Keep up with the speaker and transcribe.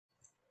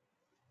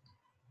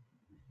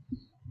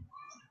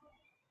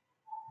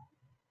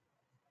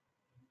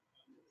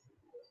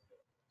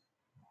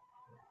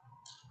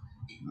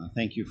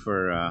Thank you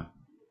for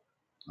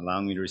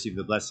allowing me to receive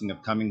the blessing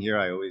of coming here.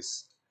 I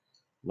always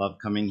love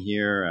coming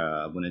here.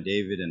 Abuna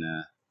David and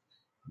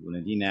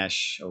Abuna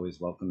Dinesh always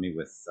welcome me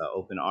with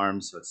open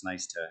arms, so it's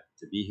nice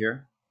to be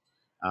here.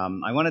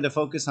 I wanted to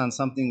focus on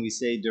something we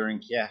say during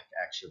Kiek,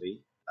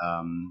 actually.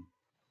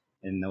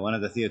 In one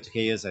of the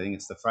Theotokeyas, I think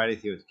it's the Friday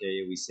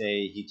Theotokeya, we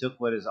say, He took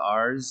what is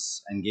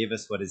ours and gave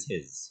us what is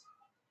His.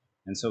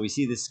 And so we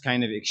see this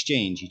kind of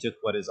exchange. He took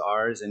what is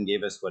ours and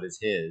gave us what is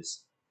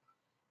His.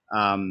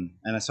 And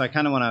so I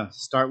kind of want to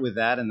start with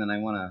that, and then I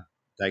want to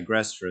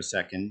digress for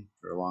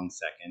a long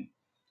second,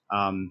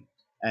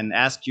 and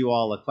ask you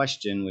all a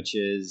question, which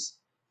is,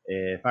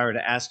 if I were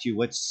to ask you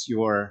what's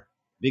your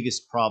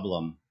biggest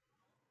problem,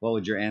 what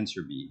would your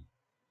answer be?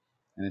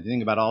 And if you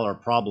think about all our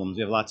problems,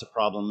 we have lots of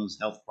problems: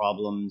 health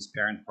problems,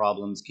 parent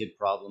problems, kid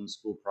problems,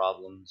 school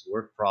problems,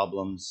 work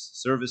problems,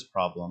 service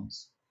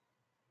problems.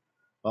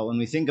 But when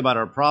we think about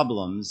our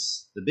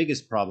problems, the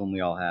biggest problem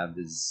we all have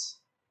is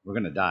we're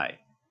going to die.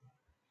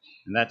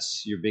 And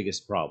that's your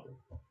biggest problem.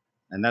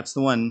 And that's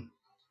the one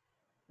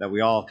that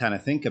we all kind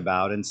of think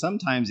about. And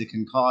sometimes it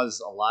can cause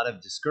a lot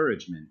of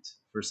discouragement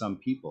for some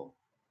people.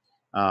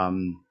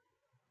 In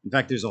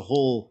fact, there's a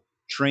whole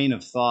train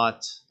of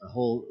thought, a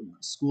whole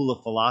school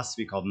of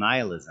philosophy called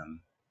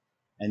nihilism.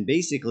 And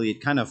basically,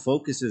 it kind of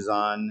focuses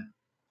on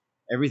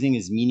everything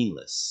is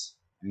meaningless.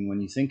 I mean,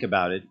 when you think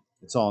about it,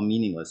 it's all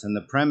meaningless. And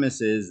the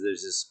premise is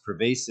there's this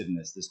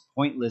pervasiveness, this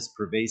pointless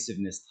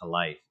pervasiveness to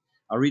life.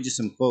 I'll read you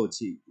some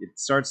quotes. It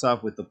starts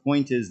off with, the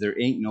point is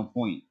there ain't no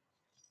point.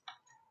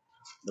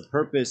 The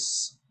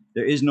purpose,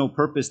 there is no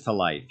purpose to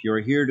life. You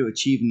are here to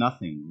achieve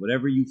nothing.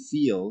 Whatever you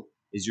feel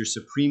is your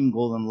supreme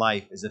goal in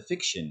life is a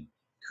fiction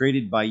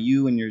created by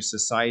you and your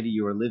society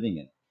you are living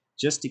in,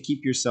 just to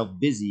keep yourself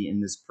busy in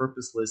this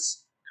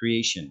purposeless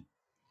creation.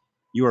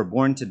 You are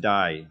born to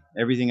die.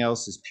 Everything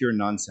else is pure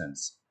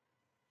nonsense.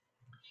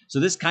 So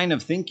this kind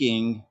of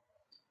thinking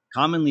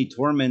commonly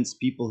torments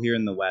people here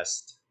in the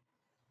West.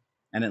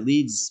 And it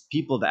leads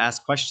people to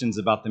ask questions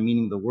about the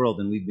meaning of the world.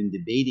 And we've been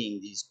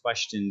debating these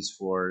questions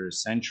for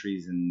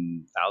centuries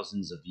and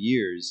thousands of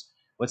years.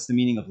 What's the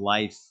meaning of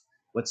life?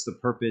 What's the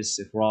purpose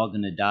if we're all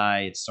going to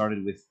die? It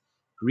started with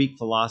Greek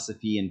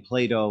philosophy and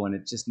Plato, and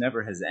it just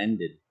never has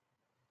ended.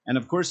 And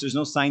of course, there's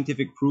no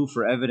scientific proof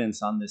or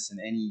evidence on this in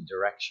any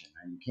direction.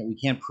 We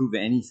can't prove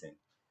anything.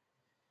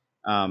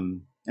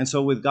 And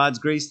so with God's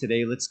grace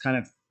today, let's kind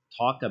of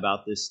talk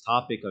about this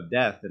topic of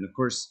death. And of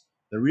course,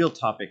 the real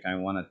topic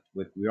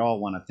we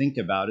all want to think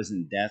about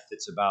isn't death.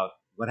 It's about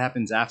what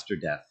happens after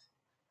death.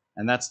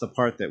 And that's the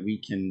part that we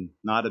can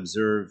not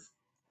observe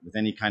with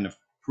any kind of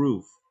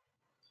proof.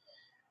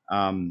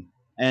 And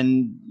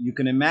you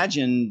can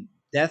imagine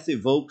death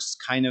evokes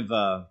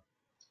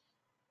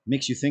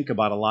makes you think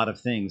about a lot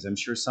of things. I'm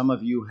sure some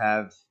of you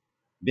have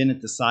been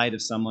at the side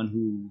of someone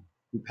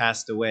who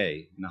passed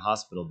away in a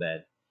hospital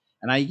bed.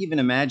 And I even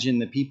imagine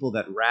the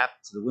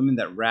women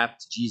that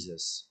wrapped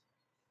Jesus,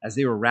 as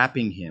they were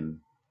wrapping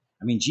him.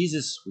 I mean,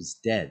 Jesus was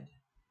dead.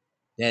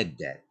 And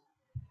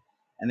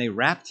they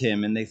wrapped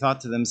him, and they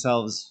thought to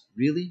themselves,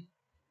 really?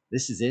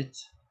 This is it?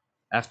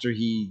 After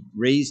he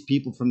raised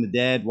people from the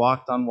dead,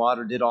 walked on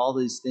water, did all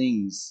these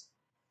things,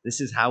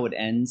 this is how it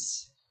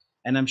ends?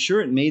 And I'm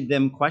sure it made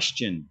them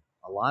question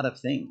a lot of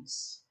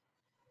things.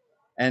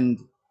 And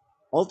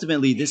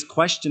ultimately, this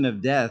question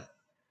of death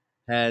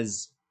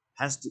has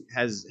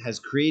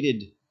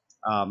created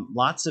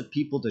lots of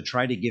people to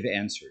try to give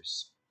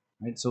answers.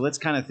 Right? So let's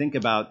kind of think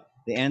about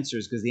the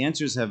answers, because the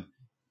answers have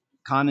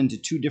gone into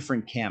two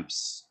different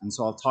camps. And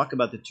so I'll talk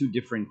about the two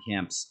different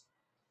camps.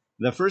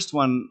 The first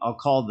one I'll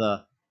call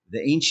the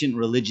ancient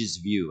religious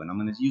view. And I'm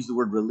going to use the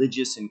word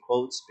religious in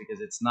quotes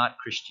because it's not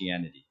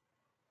Christianity.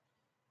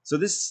 So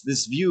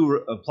this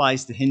view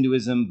applies to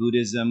Hinduism,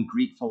 Buddhism,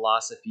 Greek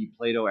philosophy,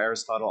 Plato,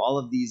 Aristotle, all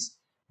of these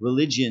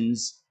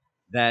religions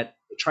that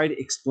try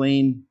to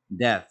explain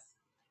death.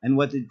 And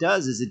what it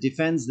does is it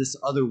defends this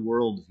other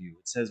world view.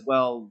 It says,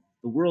 well,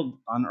 the world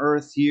on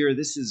earth here,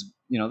 this is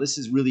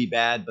really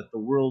bad, but the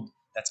world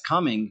that's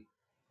coming,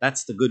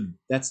 that's the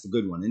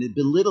good one. And it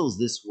belittles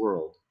this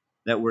world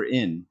that we're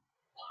in,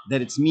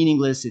 that it's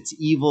meaningless, it's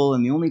evil,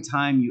 and the only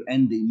time you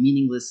end the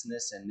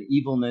meaninglessness and the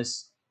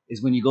evilness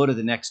is when you go to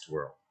the next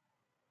world.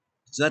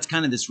 So that's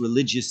kind of this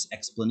religious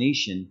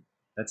explanation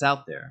that's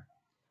out there.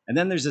 And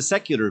then there's a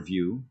secular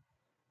view,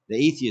 the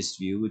atheist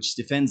view, which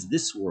defends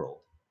this world.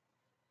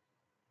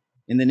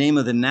 In the name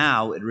of the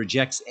now, it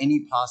rejects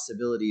any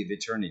possibility of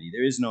eternity.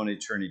 There is no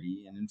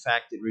eternity, and in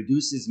fact, it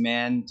reduces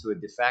man to a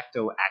de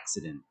facto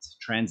accident,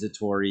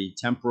 transitory,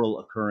 temporal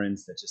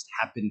occurrence that just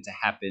happened to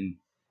happen,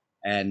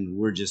 and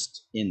we're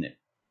just in it.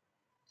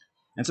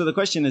 And so the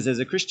question is, as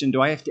a Christian,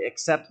 do I have to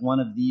accept one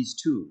of these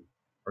two,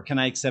 or can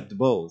I accept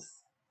both?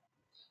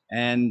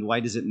 And why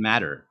does it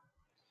matter?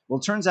 Well,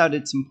 it turns out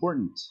it's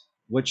important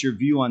what your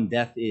view on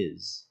death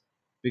is,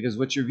 because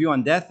what your view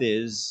on death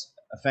is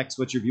affects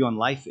what your view on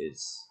life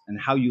is and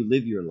how you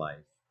live your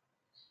life.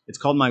 It's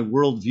called my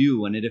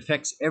worldview, and it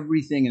affects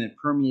everything, and it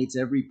permeates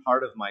every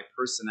part of my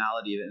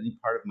personality and any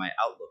part of my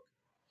outlook.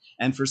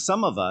 And for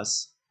some of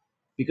us,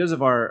 because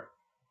of our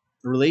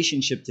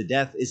relationship to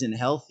death isn't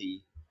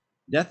healthy,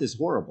 death is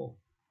horrible.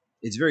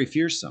 It's very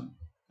fearsome.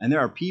 And there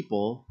are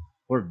people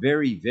who are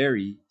very,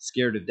 very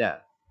scared of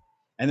death.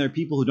 And there are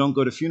people who don't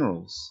go to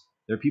funerals.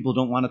 There are people who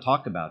don't want to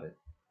talk about it.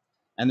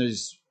 And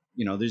there's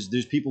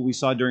people we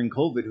saw during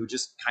COVID who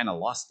just kind of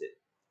lost it,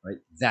 right?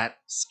 That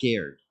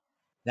scared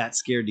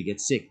to get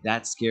sick,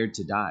 that scared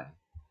to die.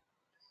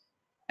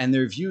 And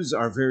their views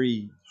are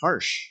very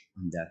harsh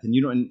on death. And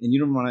you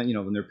don't want to,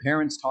 when their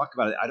parents talk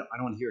about it, I don't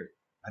want to hear it.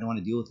 I don't want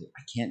to deal with it.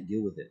 I can't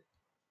deal with it.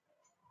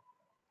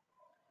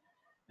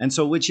 And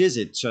so, which is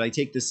it? Should I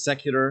take this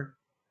secular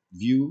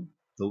view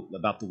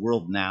about the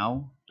world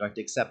now? Do I have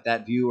to accept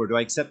that view, or do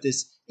I accept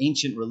this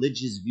ancient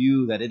religious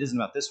view that it isn't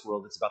about this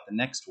world, it's about the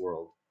next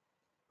world,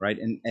 right?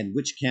 And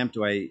which camp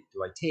do I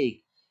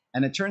take?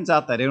 And it turns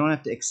out that I don't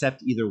have to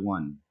accept either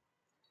one.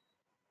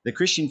 The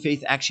Christian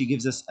faith actually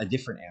gives us a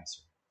different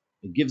answer.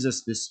 It gives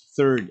us this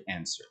third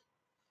answer.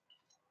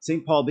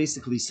 St. Paul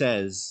basically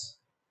says,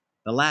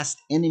 the last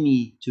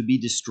enemy to be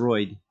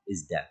destroyed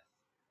is death.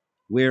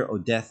 Where, O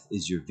death,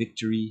 is your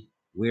victory?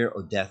 Where,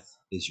 O death,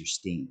 is your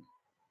sting?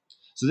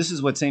 So this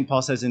is what St.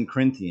 Paul says in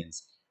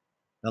Corinthians.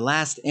 The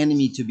last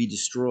enemy to be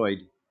destroyed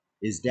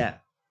is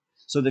death.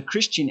 So the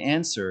Christian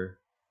answer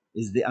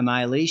is the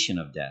annihilation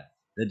of death,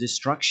 the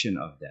destruction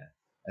of death.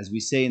 As we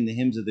say in the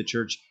hymns of the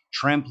church,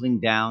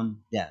 trampling down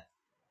death.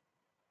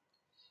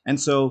 And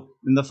so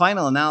in the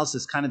final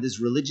analysis, kind of this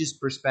religious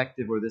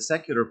perspective or the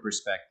secular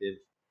perspective,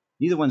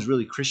 neither one's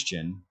really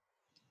Christian.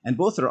 And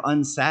both are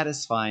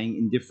unsatisfying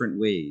in different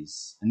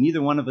ways. And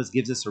neither one of us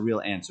gives us a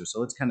real answer. So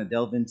let's kind of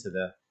delve into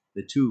the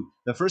two.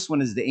 The first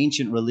one is the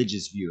ancient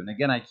religious view. And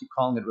again, I keep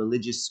calling it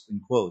religious in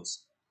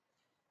quotes,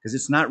 because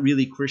it's not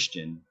really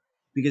Christian.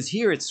 Because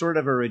here it's sort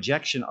of a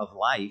rejection of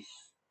life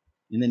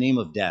in the name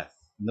of death.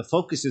 And the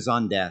focus is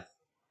on death.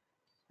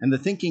 And the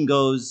thinking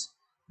goes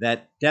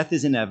that death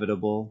is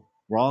inevitable.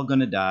 We're all going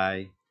to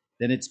die.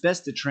 Then it's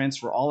best to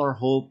transfer all our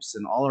hopes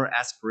and all our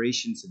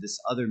aspirations to this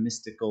other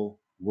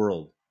mystical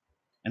world.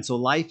 And so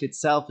life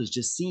itself is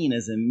just seen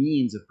as a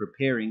means of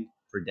preparing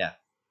for death.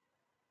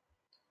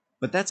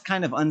 But that's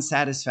kind of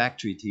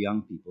unsatisfactory to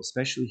young people,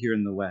 especially here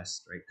in the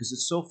West, right? Because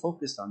it's so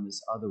focused on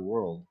this other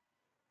world.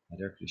 That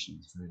air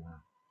conditioning is very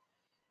loud.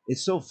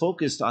 It's so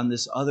focused on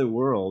this other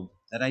world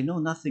that I know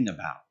nothing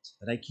about,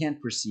 that I can't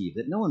perceive,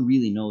 that no one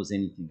really knows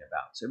anything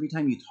about. So every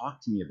time you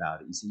talk to me about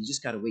it, you say, you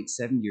just got to wait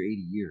 70 or 80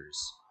 years,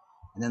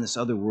 and then this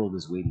other world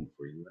is waiting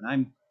for you. And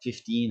I'm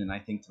 15, and I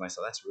think to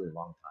myself, that's a really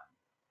long time.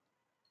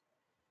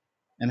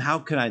 And how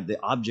can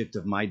the object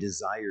of my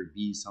desire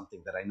be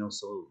something that I know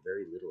so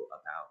very little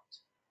about?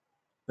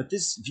 But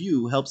this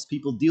view helps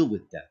people deal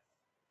with death.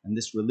 And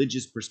this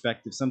religious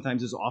perspective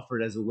sometimes is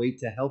offered as a way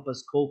to help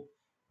us cope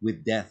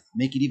with death,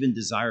 make it even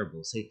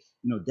desirable. Say,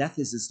 death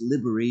is this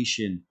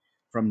liberation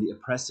from the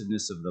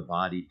oppressiveness of the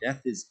body.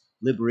 Death is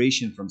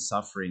liberation from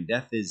suffering.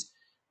 Death is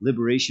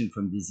liberation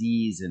from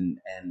disease and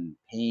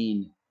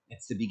pain.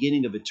 It's the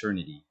beginning of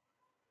eternity.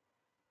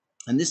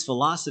 And this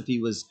philosophy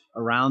was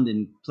around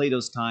in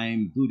Plato's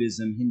time,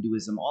 Buddhism,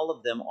 Hinduism, all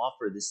of them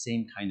offer the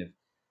same kind of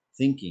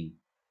thinking.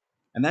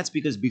 And that's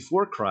because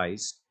before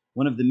Christ,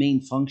 one of the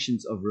main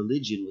functions of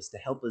religion was to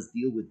help us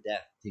deal with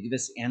death, to give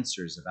us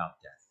answers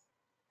about death,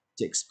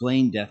 to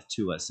explain death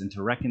to us and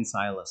to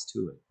reconcile us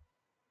to it.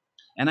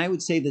 And I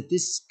would say that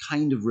this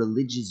kind of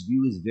religious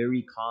view is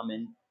very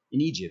common in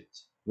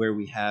Egypt, where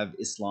we have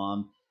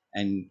Islam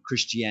and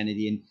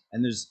Christianity,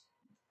 and there's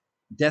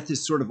death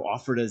is sort of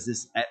offered as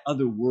this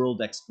other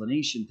world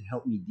explanation to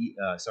help me.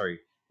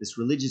 This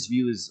religious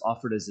view is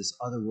offered as this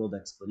other world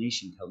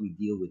explanation to help me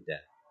deal with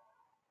death.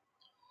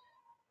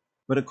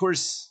 But of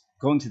course,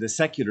 going to the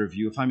secular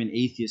view, if I'm an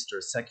atheist or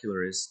a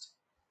secularist,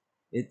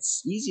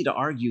 it's easy to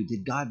argue,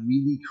 did God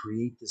really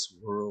create this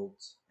world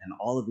and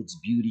all of its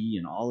beauty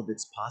and all of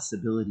its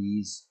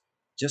possibilities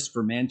just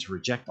for man to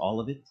reject all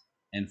of it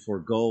and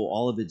forego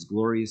all of its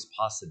glorious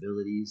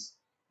possibilities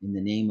in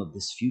the name of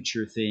this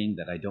future thing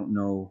that I don't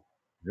know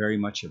very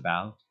much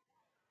about?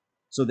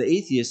 So the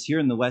atheist here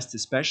in the West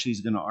especially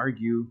is going to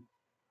argue,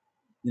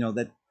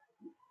 that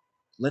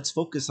let's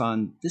focus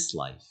on this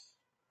life.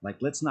 Like,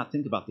 let's not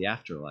think about the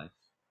afterlife.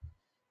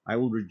 I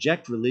will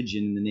reject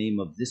religion in the name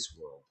of this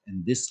world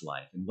and this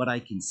life and what I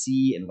can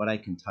see and what I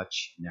can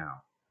touch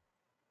now.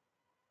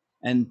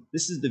 And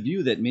this is the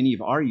view that many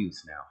of our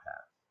youth now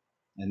have,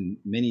 and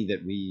many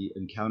that we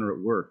encounter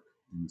at work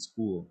and in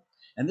school.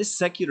 And this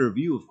secular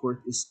view, of course,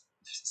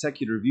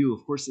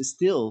 is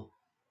still,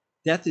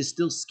 death is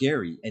still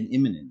scary and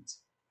imminent.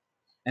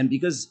 And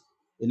because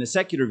in a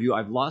secular view,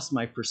 I've lost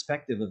my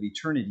perspective of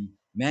eternity,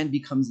 man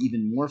becomes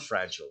even more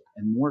fragile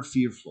and more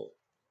fearful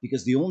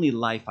because the only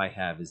life I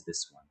have is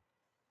this one.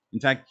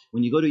 In fact,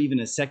 when you go to even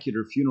a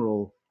secular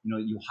funeral,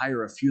 you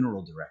hire a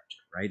funeral director,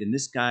 right? And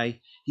this guy,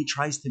 he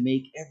tries to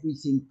make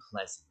everything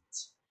pleasant,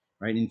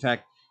 right? In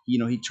fact,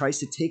 he tries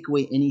to take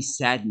away any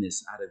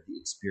sadness out of the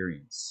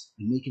experience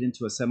and make it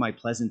into a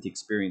semi-pleasant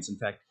experience. In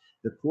fact,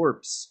 the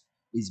corpse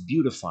is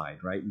beautified,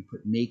 right? We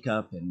put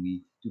makeup and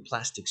we do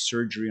plastic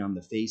surgery on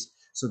the face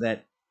so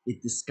that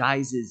it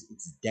disguises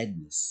its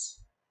deadness.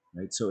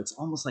 right? So it's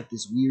almost like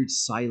this weird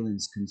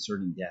silence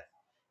concerning death.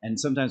 And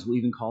sometimes we'll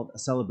even call it a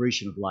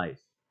celebration of life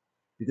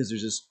because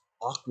there's this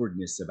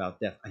awkwardness about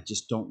death. I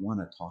just don't want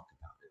to talk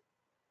about it.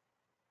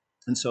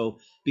 And so,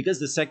 because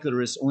the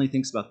secularist only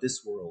thinks about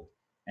this world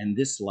and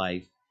this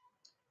life,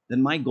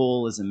 then my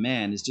goal as a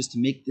man is just to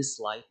make this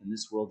life and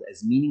this world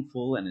as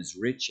meaningful and as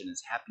rich and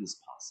as happy as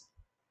possible,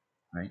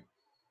 right?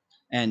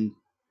 And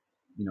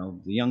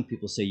the young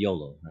people say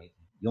YOLO, right?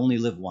 You only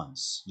live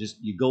once. Just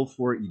you go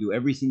for it. You do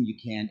everything you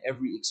can,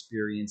 every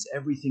experience,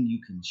 everything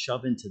you can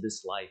shove into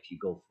this life, you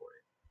go for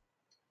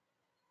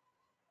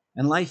it.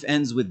 And life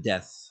ends with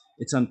death.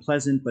 It's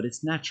unpleasant, but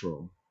it's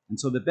natural. And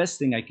so the best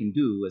thing I can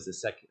do as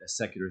a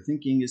secular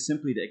thinking is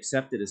simply to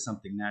accept it as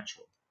something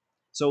natural.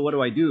 So what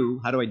do I do?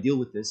 How do I deal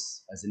with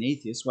this as an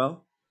atheist?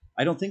 Well,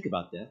 I don't think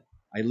about death.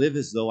 I live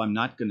as though I'm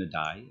not going to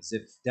die, as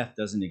if death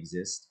doesn't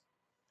exist.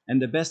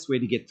 And the best way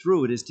to get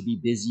through it is to be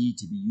busy,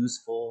 to be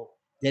useful,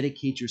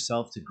 dedicate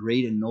yourself to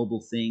great and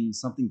noble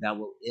things, something that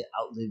will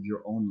outlive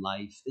your own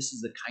life. This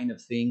is the kind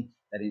of thing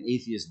that an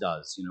atheist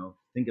does.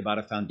 Think about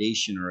a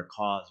foundation or a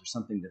cause or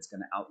something that's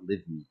going to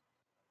outlive me.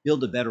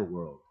 Build a better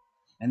world.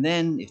 And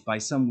then, if by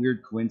some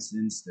weird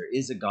coincidence there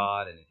is a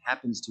God and it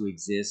happens to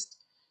exist,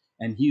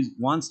 and he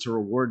wants to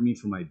reward me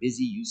for my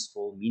busy,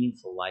 useful,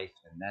 meaningful life,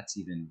 and that's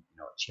even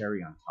a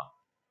cherry on top,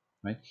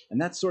 right? And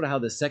that's sort of how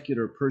the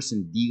secular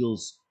person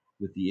deals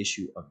with the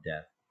issue of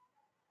death.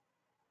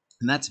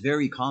 And that's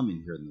very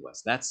common here in the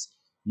West. That's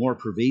more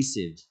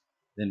pervasive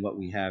than what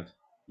we have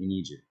in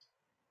Egypt.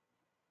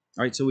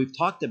 All right, so we've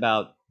talked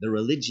about the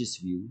religious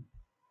view,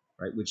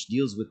 right, which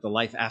deals with the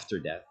life after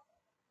death.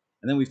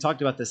 And then we've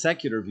talked about the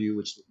secular view,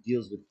 which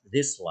deals with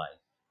this life.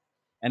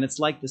 And it's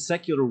like the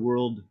secular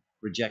world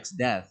rejects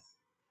death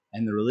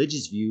and the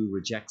religious view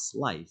rejects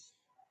life.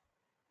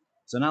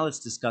 So now let's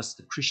discuss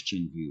the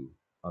Christian view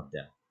of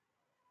death.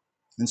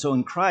 And so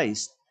in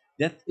Christ,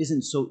 death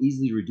isn't so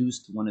easily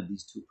reduced to one of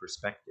these two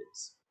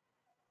perspectives.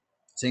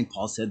 St.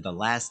 Paul said the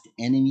last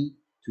enemy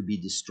to be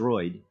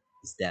destroyed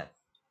is death.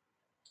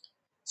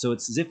 So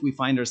it's as if we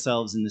find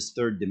ourselves in this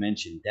third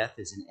dimension. Death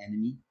is an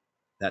enemy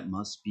that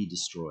must be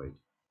destroyed.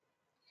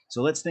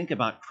 So let's think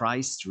about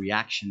Christ's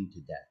reaction to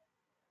death.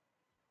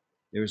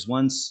 There was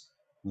once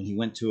when he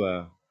went to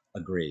a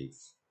grave,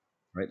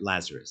 right?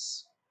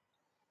 Lazarus.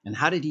 And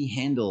how did he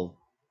handle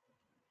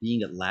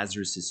being at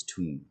Lazarus's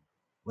tomb?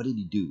 What did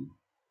he do?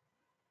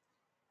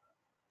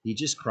 He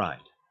just cried.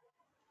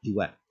 He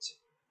wept.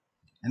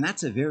 And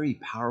that's a very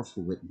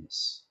powerful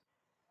witness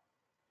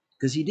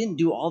because he didn't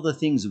do all the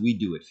things we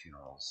do at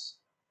funerals,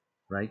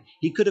 right?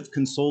 He could have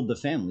consoled the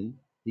family.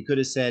 He could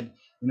have said,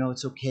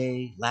 it's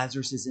okay.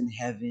 Lazarus is in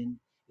heaven.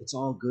 It's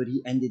all good.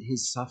 He ended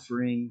his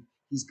suffering.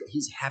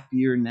 He's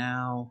happier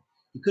now.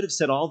 He could have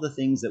said all the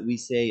things that we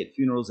say at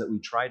funerals that we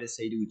try to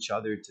say to each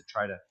other to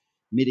try to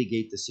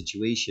mitigate the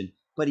situation,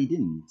 but he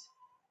didn't.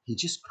 He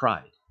just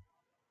cried.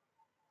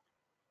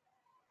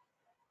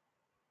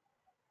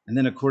 And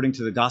then according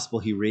to the gospel,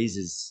 he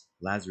raises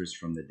Lazarus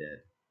from the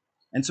dead.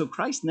 And so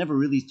Christ never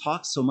really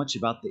talks so much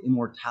about the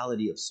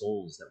immortality of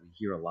souls that we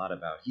hear a lot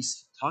about. He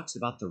talks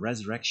about the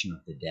resurrection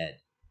of the dead,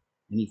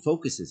 and he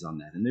focuses on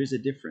that. And there's a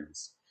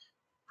difference.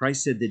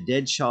 Christ said, the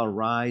dead shall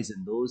rise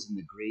and those in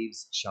the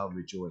graves shall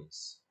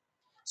rejoice.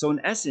 So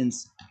in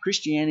essence,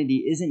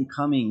 Christianity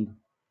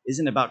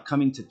isn't about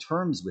coming to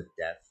terms with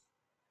death.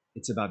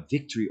 It's about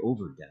victory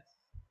over death,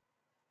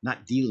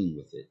 not dealing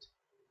with it.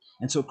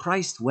 And so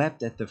Christ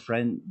wept at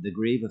the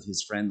grave of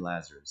his friend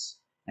Lazarus.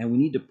 And we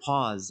need to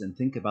pause and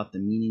think about the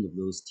meaning of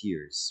those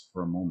tears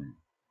for a moment,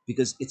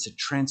 because it's a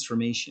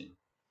transformation.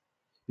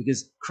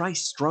 Because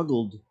Christ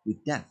struggled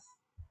with death.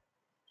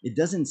 It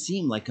doesn't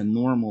seem like a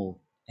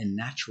normal and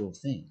natural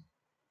thing.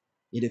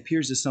 It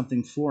appears as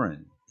something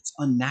foreign. It's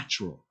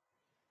unnatural,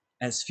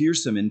 as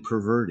fearsome and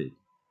perverted.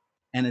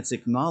 And it's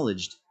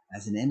acknowledged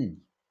as an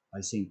enemy by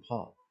St.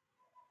 Paul.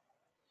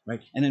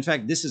 Right? And in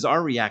fact, this is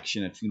our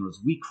reaction at funerals.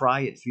 We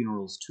cry at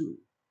funerals too.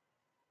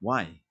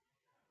 Why?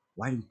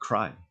 Why do we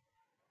cry?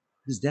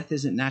 Because death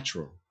isn't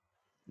natural.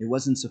 It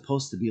wasn't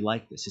supposed to be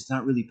like this. It's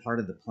not really part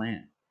of the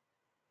plan.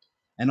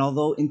 And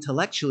although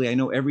intellectually I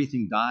know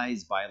everything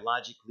dies,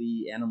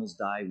 biologically, animals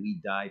die,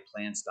 we die,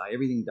 plants die,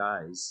 everything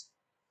dies,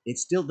 it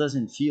still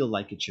doesn't feel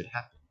like it should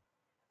happen.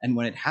 And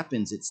when it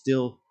happens, it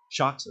still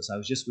shocks us. I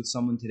was just with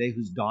someone today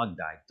whose dog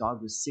died.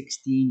 Dog was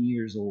 16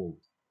 years old,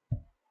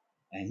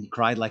 and he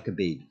cried like a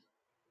baby.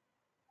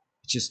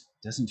 It just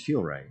doesn't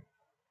feel right.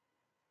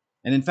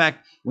 And in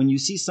fact, when you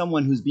see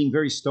someone who's being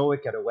very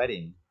stoic at a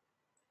wedding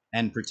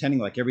and pretending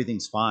like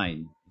everything's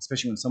fine,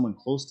 especially when someone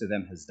close to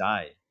them has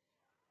died,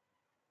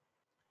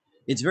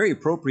 it's very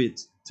appropriate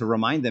to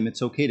remind them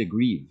it's okay to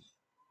grieve.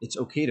 It's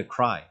okay to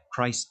cry.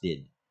 Christ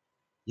did.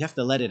 You have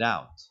to let it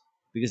out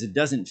because it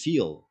doesn't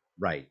feel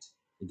right.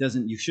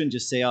 You shouldn't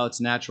just say, oh, it's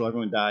natural,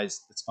 everyone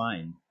dies, it's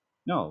fine.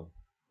 No,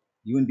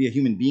 you wouldn't be a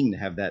human being to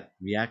have that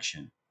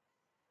reaction.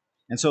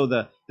 And so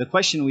the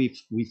question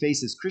we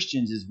face as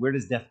Christians is, where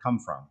does death come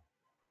from?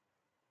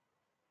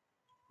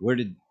 Where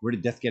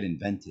did death get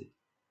invented?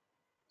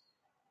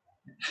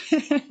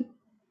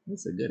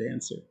 That's a good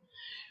answer.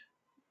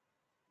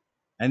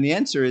 And the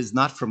answer is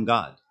not from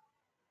God.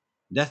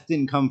 Death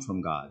didn't come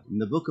from God. In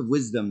the book of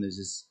wisdom, there's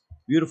this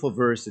beautiful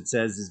verse. It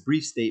says, this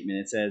brief statement.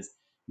 It says,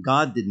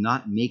 God did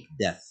not make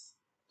death,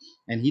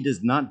 and he does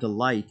not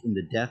delight in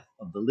the death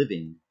of the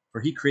living, for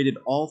he created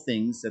all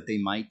things that they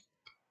might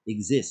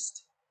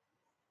exist.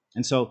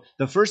 And so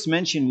the first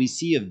mention we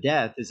see of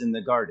death is in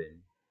the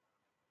garden.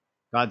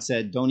 God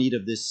said, don't eat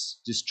of this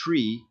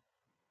tree,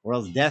 or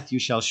else death you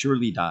shall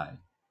surely die.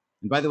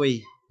 And by the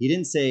way, he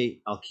didn't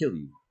say, I'll kill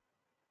you.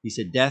 He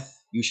said, death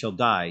you shall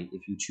die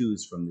if you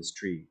choose from this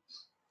tree.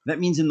 That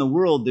means in the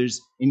world,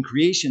 in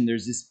creation,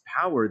 there's this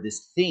power,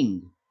 this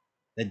thing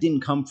that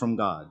didn't come from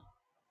God.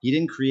 He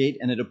didn't create,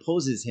 and it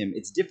opposes him.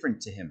 It's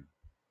different to him.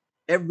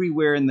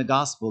 Everywhere in the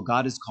gospel,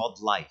 God is called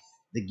life,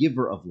 the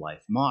giver of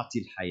life,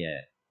 Ma'atil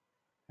Hayat.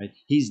 Right?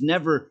 He's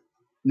never,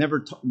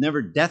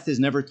 death is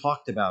never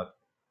talked about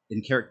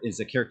as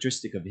a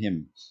characteristic of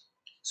him.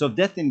 So if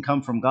death didn't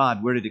come from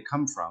God, where did it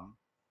come from?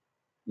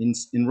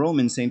 In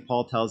Romans, St.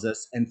 Paul tells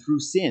us, and through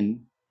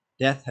sin,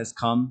 death has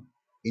come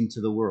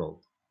into the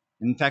world.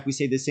 And in fact, we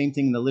say the same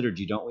thing in the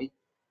liturgy, don't we?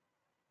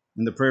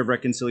 In the prayer of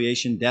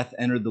reconciliation, death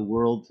entered the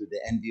world through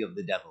the envy of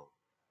the devil.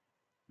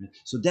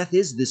 So death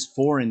is this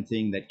foreign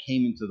thing that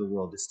came into the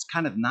world. It's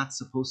kind of not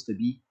supposed to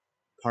be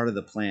part of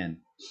the plan.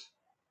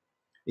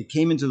 It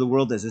came into the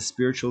world as a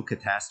spiritual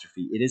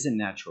catastrophe. It isn't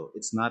natural.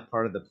 It's not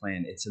part of the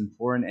plan. It's a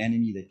foreign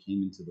enemy that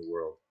came into the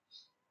world.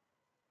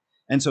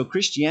 And so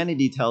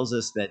Christianity tells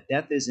us that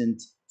death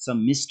isn't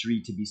some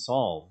mystery to be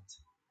solved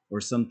or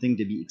something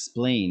to be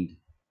explained.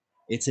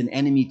 It's an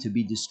enemy to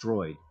be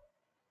destroyed.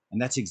 And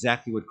that's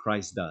exactly what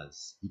Christ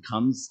does. He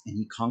comes and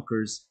he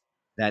conquers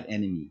that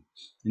enemy.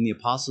 In the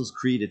Apostles'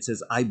 Creed, it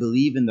says, I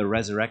believe in the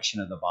resurrection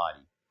of the body.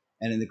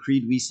 And in the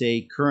Creed, we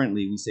say,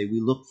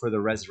 we look for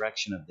the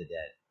resurrection of the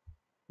dead.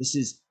 This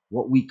is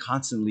what we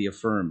constantly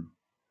affirm.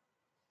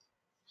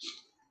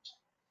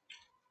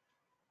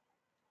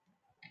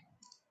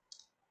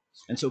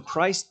 And so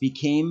Christ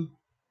became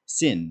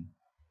sin,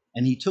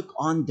 and he took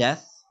on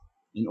death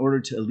in order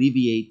to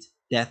alleviate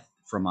death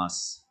from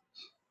us.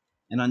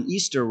 And on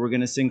Easter, we're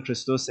going to sing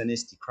Christos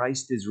Anesti,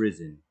 Christ is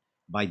risen.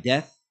 By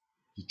death,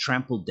 he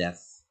trampled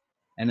death,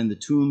 and in the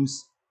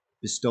tombs,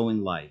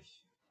 bestowing life.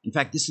 In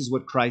fact, this is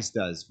what Christ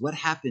does. What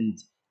happened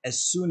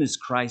as soon as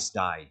Christ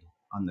died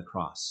on the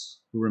cross?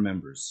 Who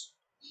remembers?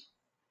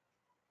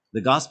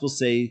 The Gospels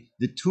say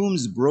the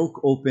tombs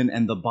broke open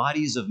and the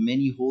bodies of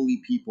many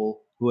holy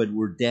people who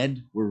were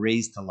dead were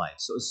raised to life.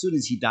 So as soon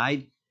as he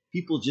died,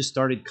 people just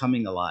started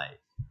coming alive,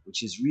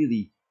 which is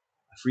really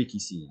a freaky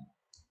scene.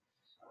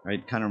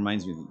 Right? Kind of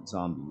reminds me of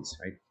zombies,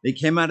 right? They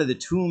came out of the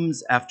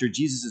tombs after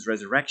Jesus'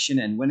 resurrection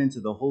and went into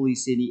the holy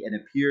city and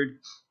appeared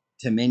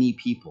to many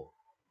people.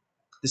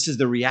 This is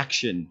the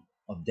reaction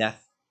of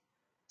death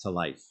to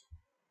life.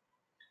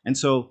 And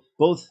so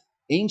both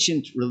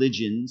ancient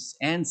religions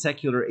and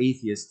secular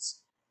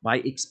atheists, by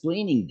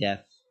explaining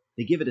death,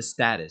 they give it a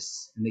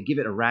status and they give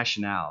it a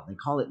rationale. They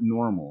call it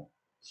normal.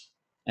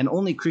 And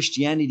only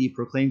Christianity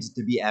proclaims it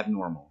to be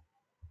abnormal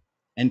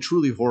and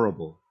truly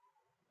horrible.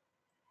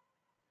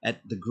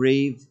 At the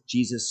grave,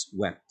 Jesus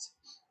wept.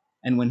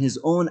 And when his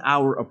own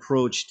hour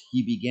approached,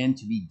 he began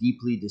to be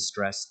deeply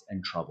distressed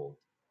and troubled.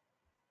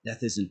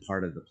 Death isn't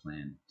part of the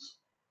plan.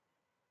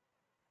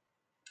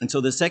 And so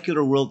the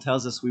secular world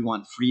tells us we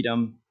want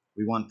freedom,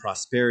 we want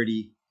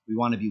prosperity, we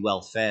want to be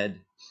well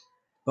fed.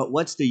 But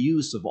what's the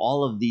use of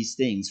all of these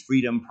things,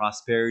 freedom,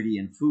 prosperity,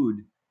 and food,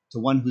 to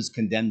one who's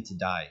condemned to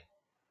die?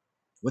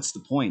 What's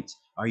the point?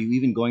 Are you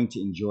even going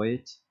to enjoy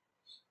it?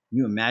 Can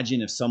you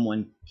imagine if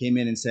someone came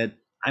in and said,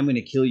 I'm going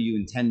to kill you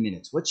in 10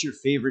 minutes. What's your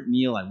favorite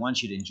meal? I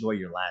want you to enjoy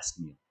your last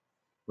meal.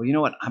 Well, you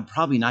know what? I'm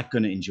probably not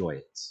going to enjoy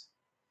it,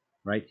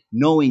 right?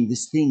 Knowing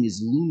this thing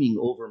is looming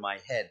over my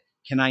head,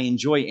 can I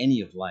enjoy any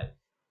of life,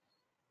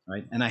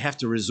 right? And I have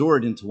to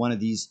resort into one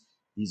of these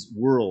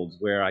worlds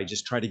where I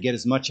just try to get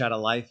as much out of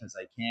life as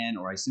I can,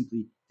 or I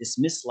simply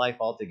dismiss life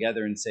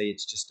altogether and say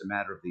it's just a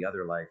matter of the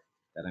other life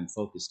that I'm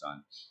focused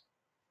on.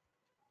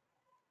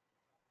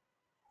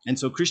 And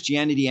so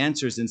Christianity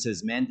answers and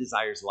says, man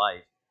desires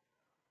life,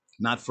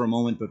 not for a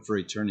moment, but for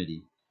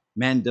eternity.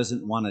 Man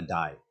doesn't want to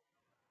die.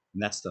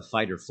 And that's the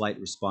fight or flight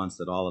response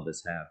that all of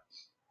us have.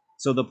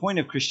 So the point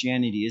of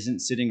Christianity isn't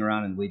sitting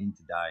around and waiting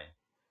to die.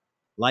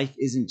 Life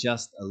isn't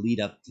just a lead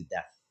up to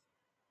death.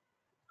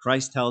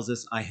 Christ tells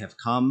us, I have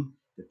come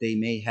that they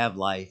may have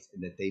life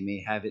and that they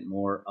may have it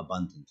more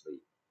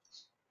abundantly.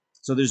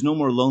 So there's no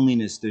more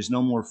loneliness, there's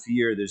no more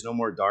fear, there's no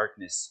more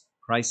darkness.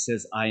 Christ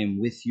says, I am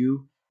with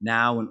you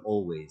now and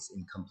always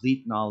in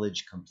complete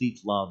knowledge, complete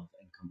love,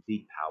 and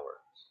complete power.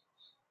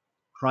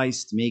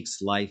 Christ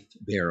makes life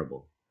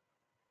bearable.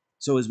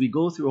 So as we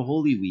go through a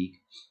Holy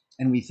Week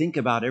and we think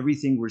about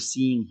everything we're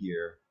seeing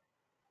here,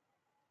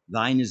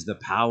 thine is the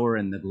power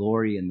and the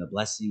glory and the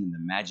blessing and the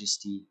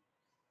majesty.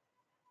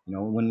 You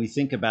know, when we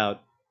think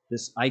about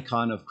this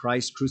icon of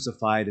Christ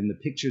crucified and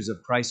the pictures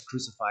of Christ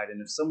crucified, and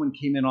if someone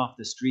came in off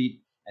the street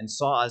and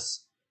saw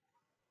us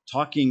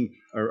talking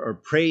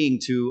or praying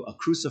to a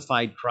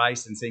crucified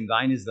Christ and saying,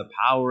 thine is the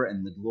power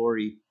and the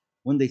glory,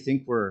 wouldn't they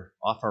think we're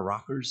off our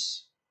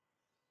rockers?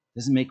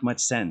 Doesn't make much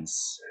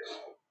sense.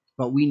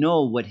 But we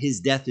know what his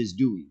death is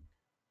doing.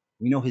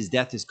 We know his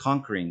death is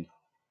conquering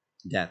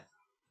death.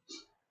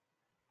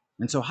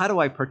 And so how do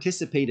I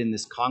participate in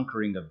this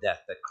conquering of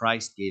death that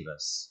Christ gave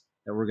us,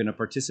 that we're going to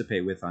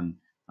participate with on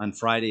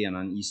Friday and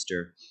on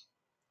Easter?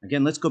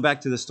 Again, let's go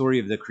back to the story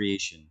of the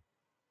creation.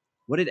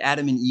 What did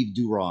Adam and Eve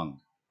do wrong?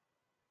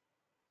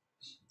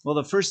 Well,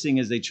 the first thing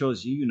is they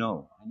chose, I know you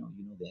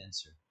know the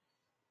answer.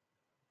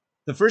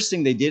 The first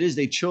thing they did is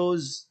they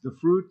chose the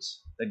fruit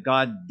that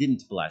God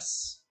didn't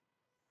bless.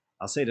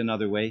 I'll say it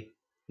another way.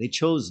 They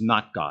chose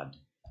not God.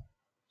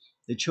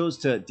 They chose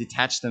to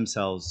detach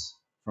themselves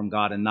from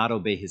God and not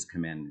obey his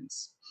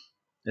commandments.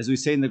 As we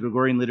say in the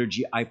Gregorian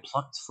liturgy, I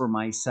plucked for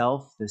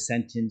myself the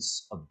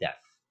sentence of death.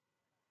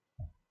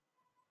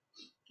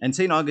 And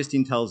St.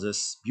 Augustine tells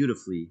us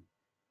beautifully,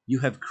 you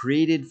have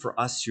created for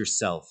us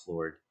yourself,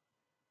 Lord,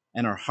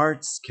 and our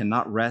hearts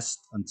cannot rest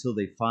until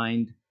they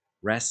find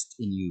rest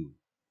in you.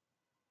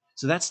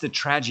 So that's the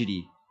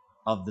tragedy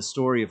of the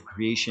story of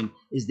creation,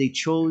 is they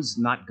chose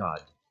not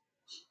God.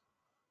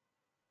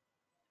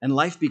 And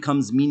life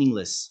becomes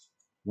meaningless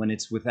when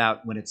it's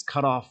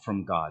cut off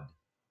from God,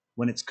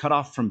 when it's cut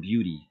off from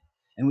beauty.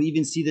 And we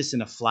even see this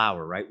in a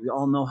flower, right? We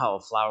all know how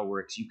a flower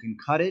works. You can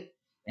cut it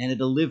and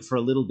it'll live for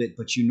a little bit,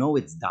 but you know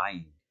it's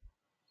dying.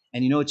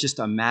 And you know it's just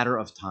a matter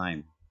of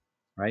time,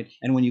 right?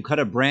 And when you cut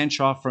a branch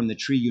off from the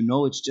tree, you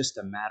know it's just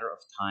a matter of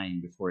time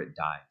before it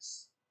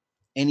dies.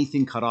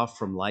 Anything cut off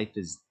from life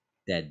is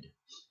dead.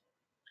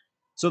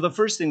 So the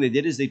first thing they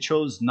did is they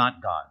chose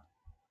not God.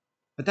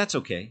 But that's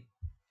okay.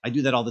 I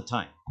do that all the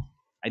time.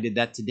 I did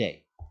that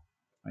today.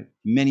 Right?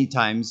 Many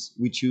times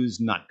we choose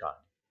not God.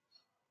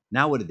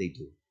 Now what did they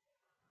do?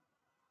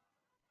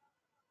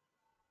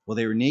 Well,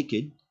 they were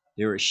naked,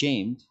 they were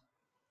ashamed,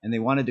 and they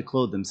wanted to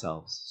clothe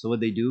themselves. So what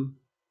did they do?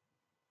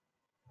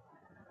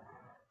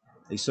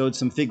 They sewed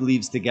some fig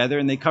leaves together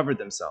and they covered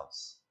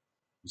themselves.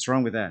 What's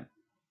wrong with that?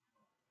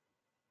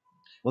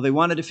 Well, they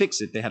wanted to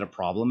fix it. They had a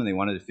problem and they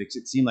wanted to fix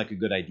it. It seemed like a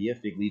good idea.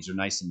 Fig leaves are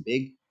nice and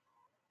big.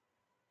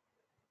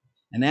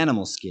 An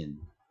animal skin.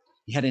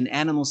 He had an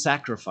animal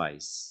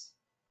sacrifice.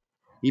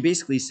 He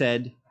basically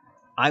said,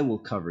 I will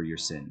cover your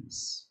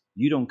sins.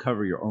 You don't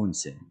cover your own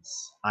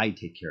sins. I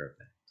take care of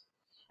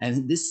that.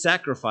 And this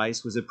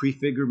sacrifice was a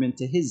prefigurement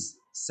to his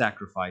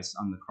sacrifice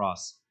on the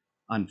cross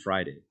on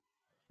Friday.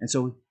 And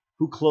so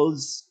who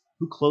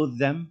clothed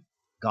them?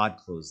 God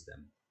clothes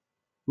them.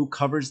 Who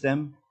covers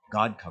them?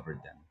 God covered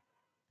them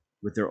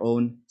with their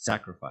own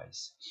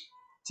sacrifice.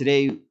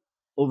 Today,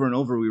 over and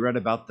over, we read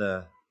about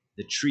the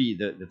tree,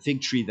 the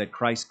fig tree that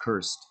Christ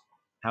cursed,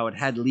 how it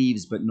had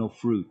leaves but no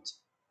fruit.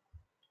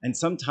 And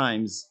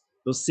sometimes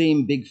those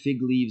same big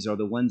fig leaves are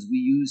the ones we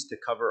use to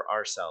cover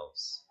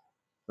ourselves.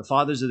 The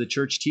fathers of the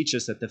church teach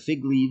us that the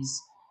fig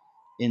leaves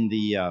in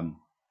the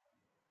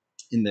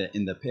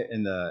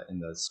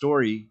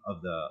story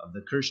of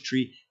the cursed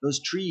tree,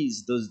 those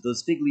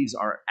fig leaves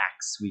are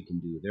acts we can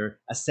do. They're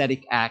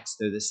ascetic acts.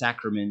 They're the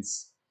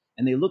sacraments,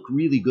 and they look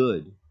really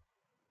good,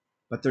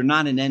 but they're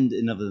not an end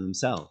in of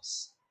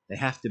themselves. They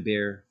have to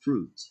bear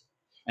fruit.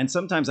 And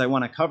sometimes I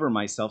want to cover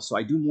myself, so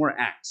I do more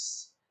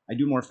acts. I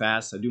do more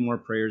fasts. I do more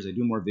prayers. I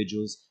do more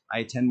vigils. I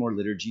attend more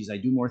liturgies. I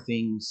do more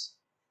things.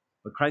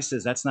 But Christ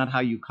says that's not how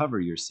you cover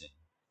your sin.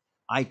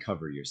 I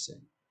cover your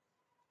sin.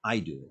 I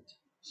do it.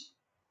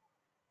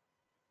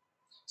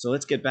 So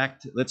let's get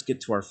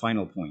to our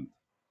final point.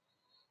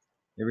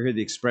 Ever heard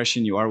the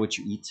expression, you are what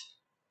you eat?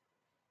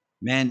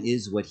 Man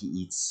is what he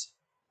eats.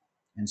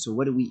 And so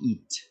what do we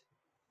eat?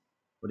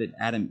 What did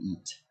Adam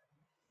eat?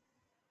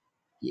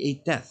 He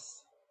ate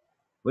death.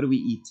 What do we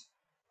eat?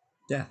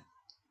 Death.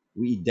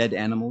 We eat dead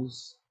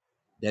animals,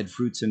 dead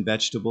fruits and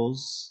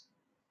vegetables,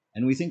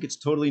 and we think it's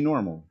totally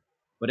normal.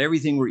 But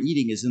everything we're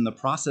eating is in the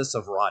process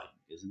of rotting,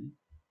 isn't it?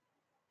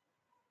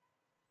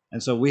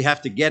 And so we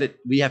have to get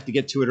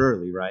to it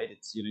early, right?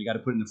 It's, you got to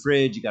put it in the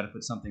fridge, you got to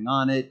put something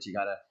on it,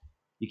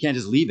 you can't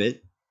just leave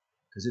it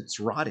because it's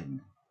rotting.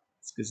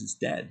 It's because it's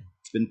dead.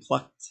 It's been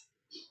plucked.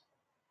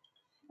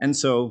 And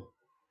so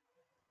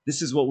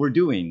this is what we're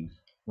doing.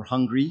 We're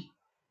hungry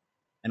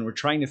and we're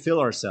trying to fill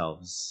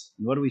ourselves.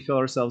 And what do we fill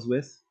ourselves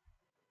with?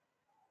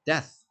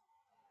 Death.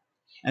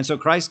 And so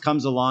Christ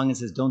comes along and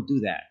says, don't do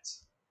that.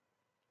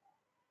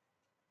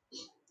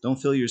 Don't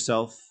fill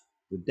yourself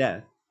with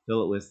death.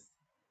 Fill it with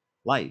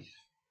life.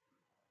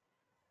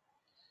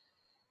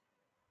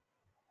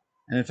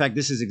 And in fact,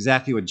 this is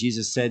exactly what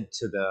Jesus said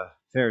to the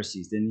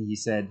Pharisees, didn't he? He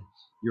said,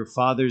 your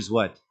fathers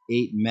what?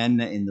 Ate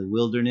manna in the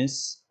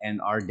wilderness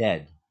and are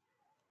dead.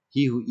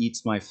 He who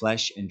eats my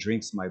flesh and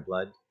drinks my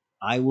blood,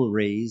 I will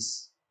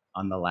raise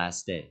on the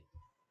last day.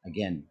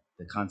 Again,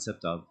 the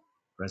concept of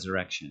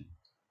resurrection.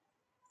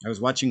 I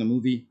was watching a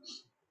movie,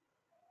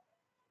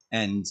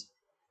 and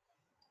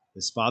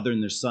this father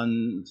and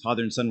son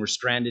were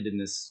stranded in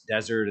this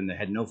desert, and they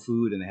had no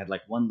food, and they had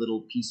like one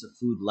little piece of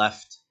food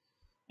left,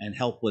 and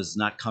help was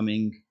not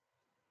coming.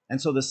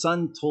 And so the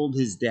son told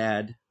his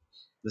dad,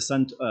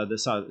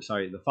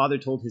 the father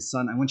told his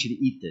son, I want you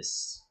to eat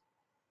this,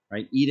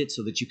 right? Eat it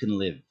so that you can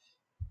live.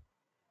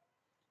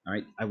 All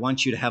right, I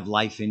want you to have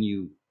life in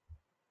you.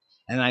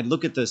 And I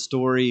look at the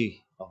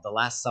story of the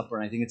Last Supper,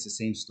 and I think it's the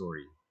same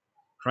story.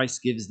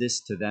 Christ gives this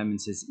to them and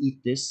says, eat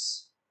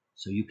this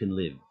so you can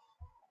live.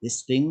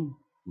 This thing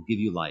will give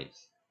you life.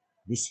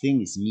 This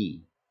thing is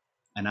me,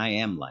 and I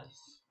am life.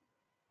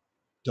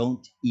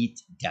 Don't eat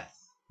death.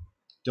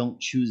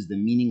 Don't choose the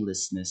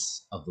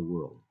meaninglessness of the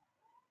world.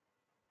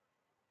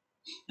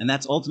 And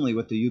that's ultimately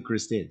what the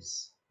Eucharist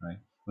is, right?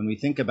 When we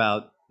think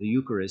about the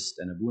Eucharist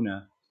and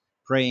Abuna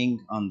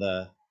praying on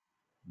the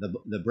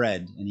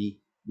bread, and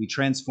we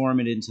transform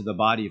it into the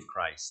body of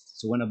Christ.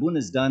 So when Abuna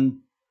is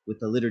done with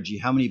the liturgy,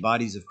 how many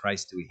bodies of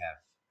Christ do we have?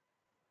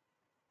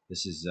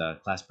 This is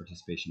class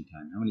participation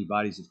time. How many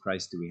bodies of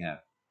Christ do we have?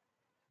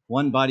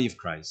 One body of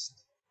Christ.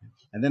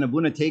 And then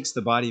Abuna takes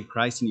the body of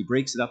Christ and he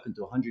breaks it up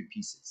into 100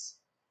 pieces.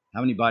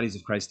 How many bodies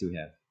of Christ do we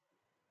have?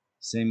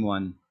 Same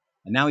one.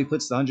 And now he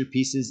puts the 100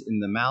 pieces in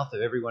the mouth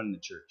of everyone in the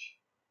church.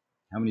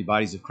 How many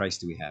bodies of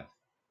Christ do we have?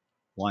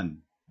 One.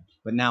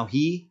 But now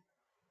he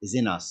is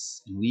in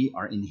us and we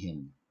are in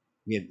him.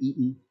 We have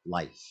eaten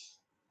life.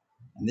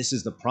 And this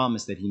is the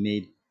promise that he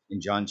made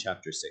in John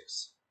chapter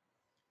 6.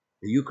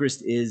 The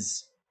Eucharist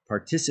is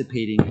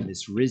participating in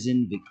this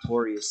risen,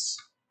 victorious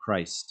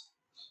Christ.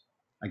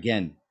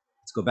 Again,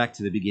 let's go back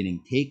to the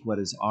beginning. Take what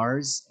is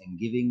ours and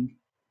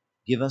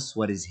give us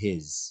what is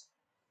his.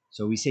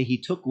 So we say he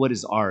took what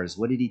is ours.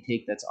 What did he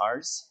take that's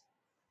ours?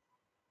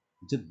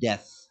 He took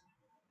death.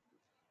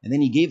 And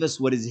then he gave us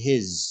what is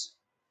his.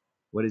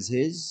 What is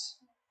his?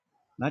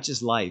 Not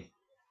just life.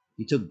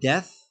 He took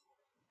death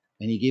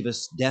and he gave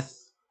us death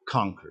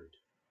conquered.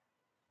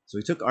 So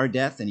he took our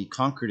death and he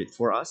conquered it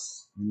for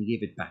us and he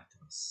gave it back to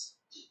us.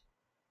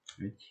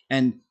 Right?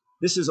 And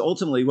this is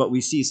ultimately what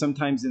we see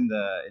sometimes in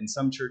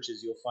some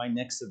churches. You'll find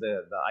next to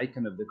the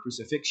icon of the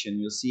crucifixion,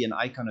 you'll see an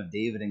icon of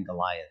David and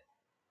Goliath.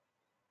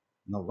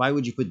 Now, why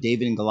would you put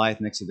David and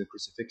Goliath next to the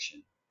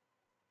crucifixion?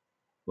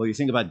 Well, you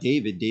think about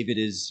David. David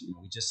is,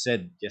 we just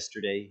said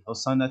yesterday,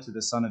 Hosanna to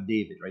the son of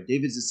David, right?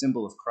 David's a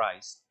symbol of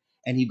Christ.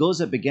 And he goes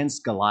up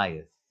against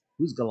Goliath.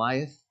 Who's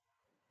Goliath?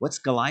 What's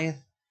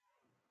Goliath?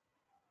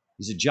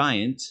 He's a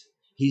giant.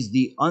 He's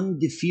the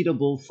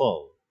undefeatable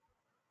foe,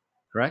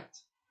 correct?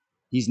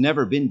 He's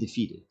never been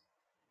defeated.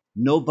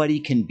 Nobody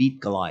can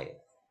beat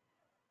Goliath.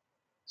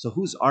 So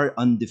who's our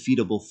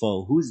undefeatable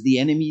foe? Who's the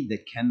enemy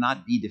that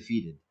cannot be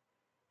defeated?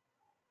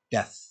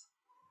 Death.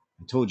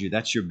 I told you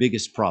that's your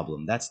biggest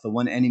problem. That's the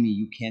one enemy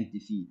you can't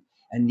defeat.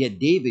 And yet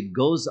David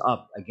goes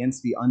up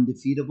against the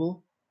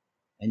undefeatable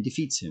and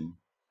defeats him.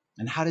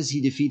 And how does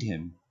he defeat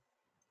him?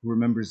 Who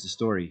remembers the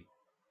story?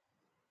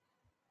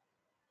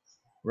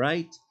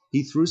 Right?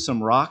 He threw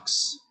some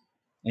rocks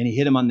and he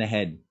hit him on the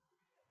head.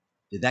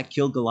 Did that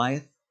kill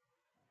Goliath?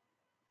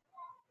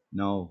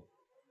 No.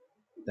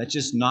 That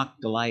just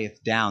knocked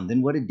Goliath down.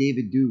 Then what did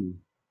David do?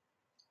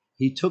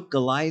 He took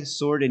Goliath's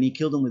sword and he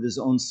killed him with his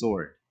own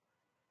sword.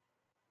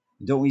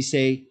 Don't we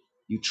say,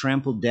 you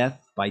trampled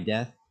death by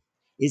death?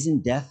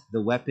 Isn't death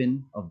the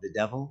weapon of the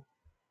devil?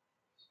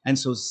 And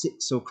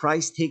so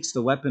Christ takes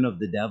the weapon of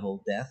the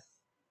devil, death,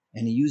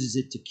 and he uses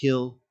it to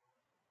kill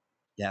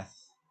death.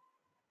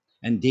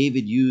 And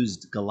David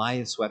used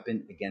Goliath's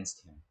weapon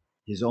against him,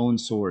 his own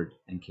sword,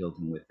 and killed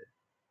him with it.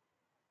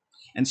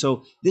 And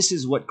so this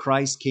is what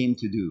Christ came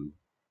to do,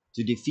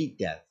 to defeat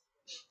death.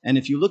 And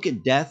if you look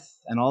at death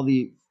and all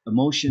the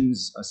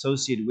emotions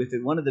associated with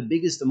it, one of the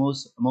biggest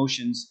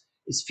emotions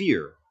is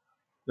fear.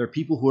 There are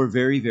people who are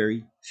very,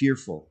 very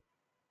fearful.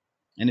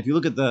 And if you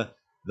look at the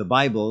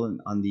Bible,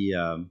 I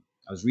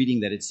was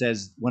reading that it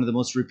says one of the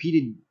most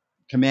repeated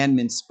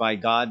commandments by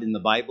God in the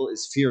Bible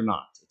is fear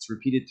not. It's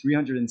repeated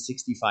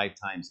 365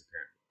 times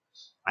apparently.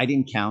 I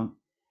didn't count,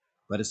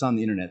 but it's on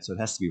the internet, so it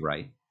has to be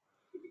right.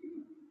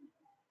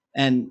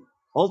 And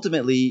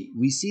ultimately,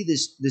 we see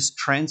this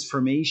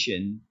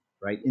transformation,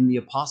 right, in the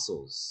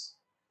apostles.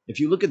 If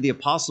you look at the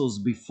apostles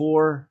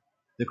before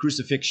the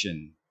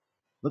crucifixion,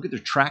 look at their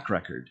track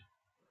record.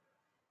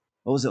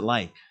 What was it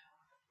like?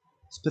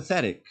 It's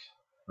pathetic,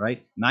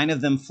 right? 9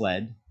 of them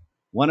fled.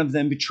 1 of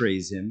them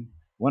betrays him.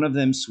 1 of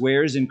them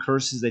swears and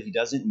curses that he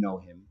doesn't know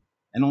him.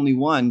 And only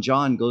one,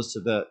 John, goes to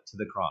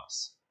the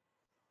cross.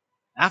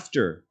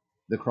 After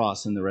the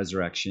cross and the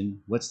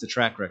resurrection, what's the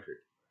track record?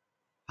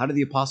 How do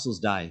the apostles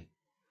die?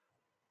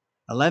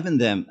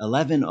 11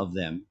 of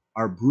them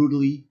are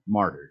brutally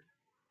martyred.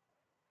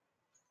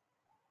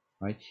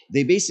 Right?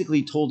 They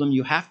basically told them,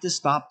 you have to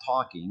stop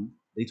talking.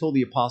 They told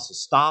the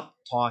apostles, stop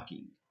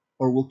talking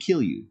or we'll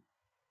kill you.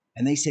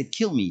 And they said,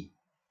 kill me.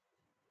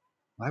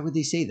 Why would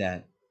they say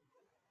that?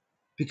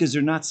 Because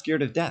they're not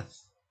scared of death.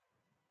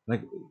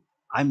 Like,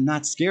 I'm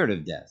not scared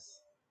of death.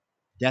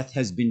 Death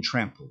has been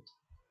trampled.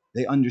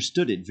 They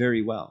understood it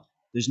very well.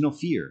 There's no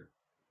fear.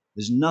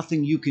 There's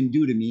nothing you can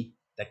do to me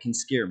that can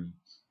scare me.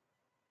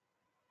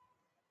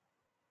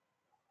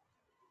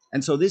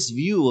 And so this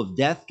view of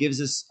death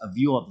gives us a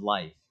view of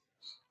life.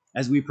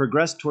 As we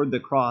progress toward the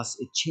cross,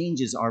 it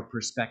changes our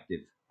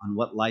perspective on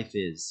what life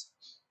is.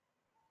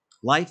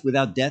 Life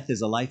without death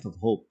is a life of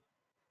hope.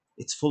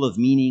 It's full of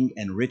meaning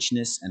and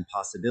richness and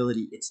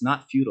possibility. It's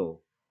not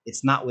futile.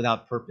 It's not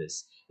without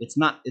purpose.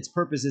 Its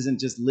purpose isn't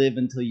just live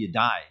until you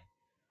die,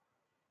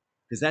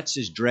 because that's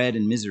just dread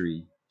and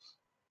misery.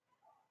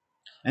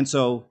 And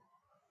so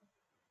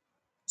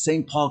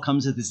St. Paul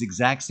comes to this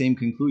exact same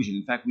conclusion.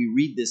 In fact, we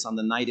read this on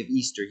the night of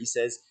Easter. He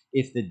says,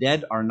 if the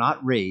dead are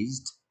not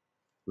raised,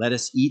 let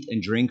us eat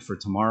and drink, for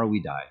tomorrow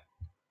we die.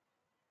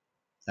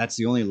 That's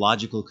the only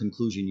logical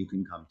conclusion you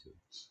can come to.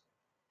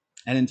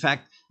 And in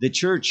fact, the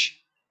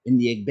church in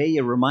the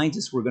Egbeya reminds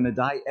us we're going to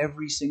die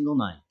every single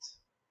night.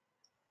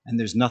 And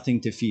there's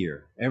nothing to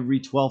fear. Every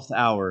 12th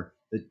hour,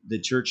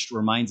 the church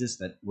reminds us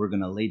that we're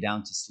going to lay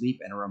down to sleep,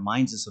 and it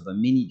reminds us of a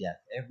mini death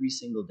every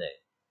single day.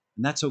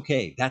 And that's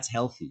okay. That's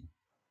healthy.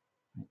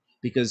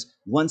 Because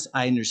once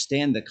I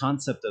understand the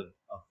concept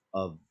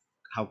of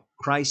how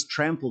Christ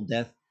trampled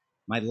death,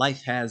 my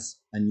life has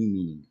a new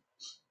meaning.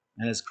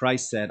 And as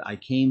Christ said, I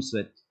came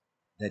so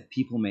that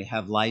people may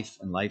have life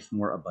and life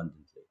more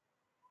abundantly.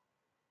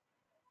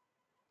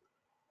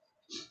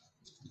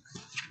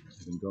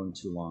 I've been going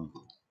too long.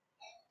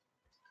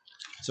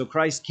 So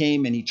Christ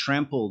came and he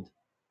trampled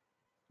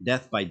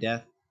death by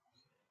death.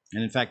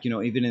 And in fact,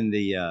 even in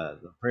the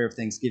prayer of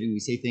thanksgiving, we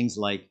say things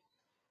like,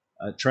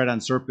 tread on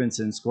serpents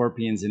and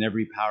scorpions and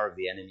every power of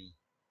the enemy.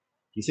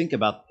 You think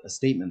about a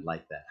statement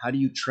like that. How do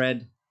you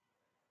tread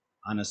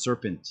on a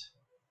serpent?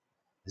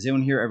 Has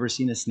anyone here ever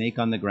seen a snake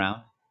on the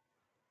ground?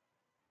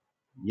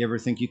 You ever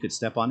think you could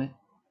step on it?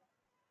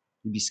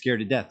 You'd be scared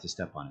to death to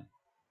step on it,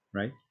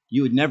 right?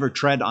 You would never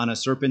tread on a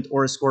serpent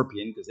or a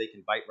scorpion because they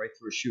can bite right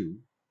through a shoe.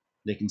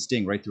 They can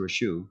sting right through a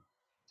shoe,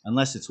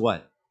 unless it's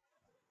what?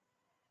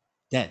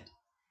 Dead,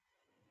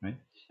 right?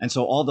 And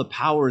so all the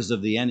powers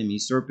of the enemy,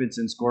 serpents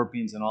and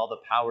scorpions and all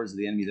the powers of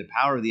the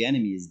power of the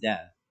enemy is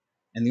death.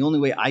 And the only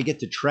way I get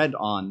to tread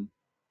on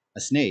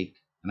a snake,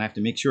 and I have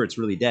to make sure it's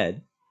really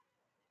dead,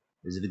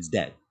 is if it's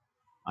dead.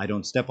 I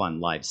don't step on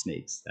live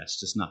snakes. That's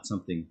just not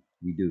something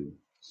we do.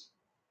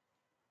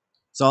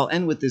 So I'll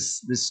end with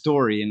this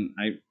story, and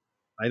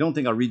I don't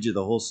think I'll read you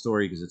the whole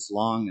story because it's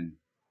long, and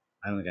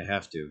I don't think I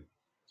have to.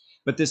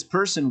 But this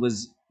person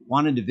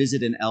wanted to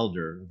visit an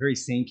elder, a very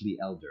saintly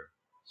elder.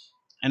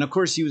 And of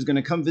course, he was going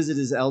to come visit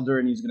his elder,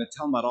 and he was going to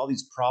tell him about all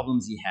these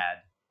problems he had.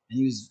 And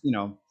he was,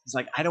 he's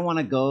like, I don't want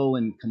to go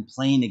and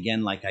complain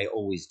again like I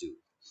always do.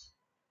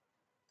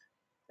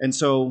 And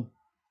so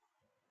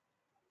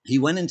he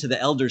went into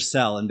the elder's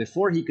cell, and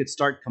before he could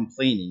start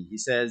complaining, he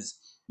says,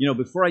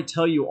 before I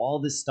tell you all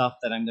this stuff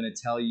that I'm going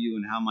to tell you,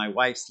 and how my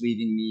wife's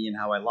leaving me, and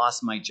how I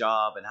lost my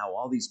job, and how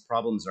all these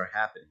problems are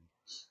happening,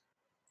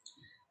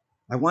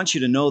 I want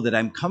you to know that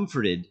I'm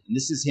comforted, and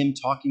this is him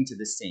talking to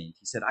the saint.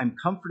 He said, I'm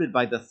comforted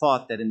by the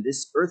thought that in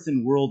this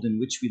earthen world in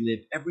which we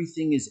live,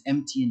 everything is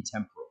empty and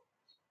temporal.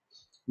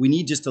 We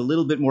need just a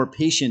little bit more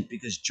patience,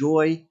 because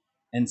joy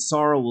and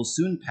sorrow will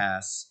soon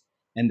pass,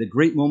 and the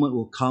great moment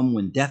will come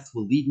when death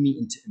will lead me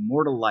into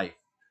immortal life,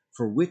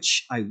 for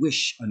which I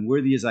wish,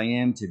 unworthy as I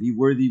am, to be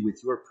worthy with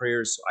your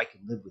prayers so I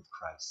can live with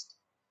Christ.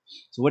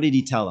 So what did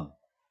he tell him?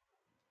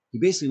 He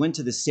basically went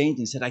to the saint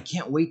and said, I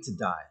can't wait to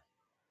die.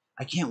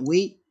 I can't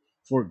wait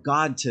for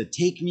God to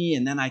take me,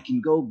 and then I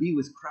can go be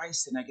with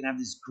Christ, and I can have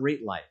this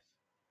great life.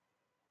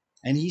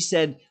 And he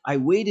said, I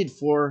waited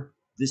for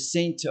the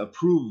saint to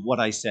approve what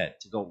I said,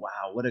 to go,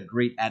 wow, what a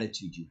great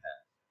attitude you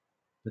have.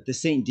 But the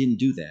saint didn't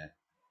do that.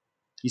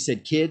 He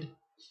said, kid,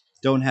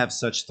 don't have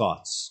such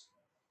thoughts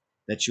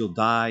that you'll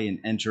die and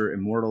enter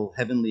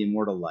heavenly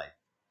immortal life.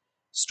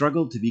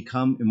 Struggle to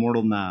become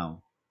immortal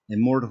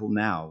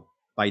now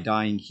by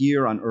dying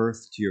here on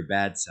earth to your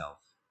bad self.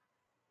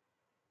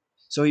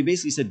 So he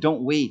basically said,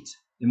 don't wait.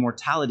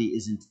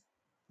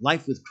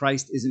 Life with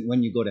Christ isn't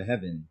when you go to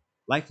heaven.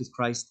 Life with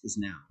Christ is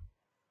now.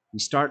 We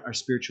start our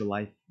spiritual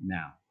life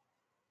now.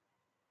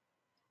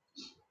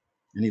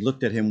 And he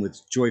looked at him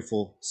with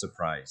joyful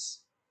surprise.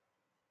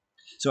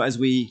 So as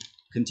we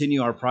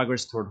continue our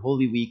progress toward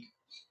Holy Week,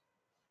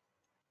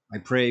 I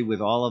pray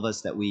with all of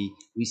us that we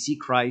see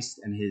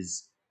Christ and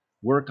his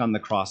work on the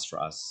cross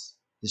for us,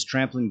 his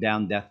trampling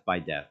down death by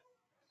death.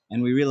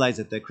 And we realize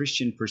that the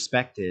Christian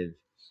perspective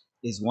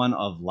is one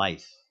of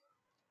life,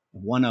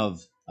 one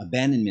of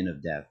abandonment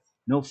of death,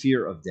 no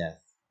fear of death,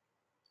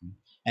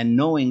 and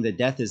knowing that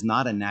death is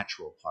not a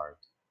natural part,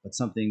 but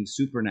something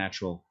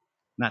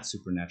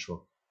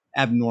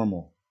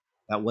abnormal,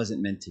 that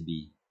wasn't meant to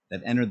be,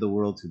 that entered the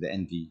world through the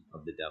envy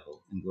of the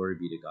devil. And glory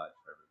be to God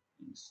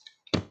forever.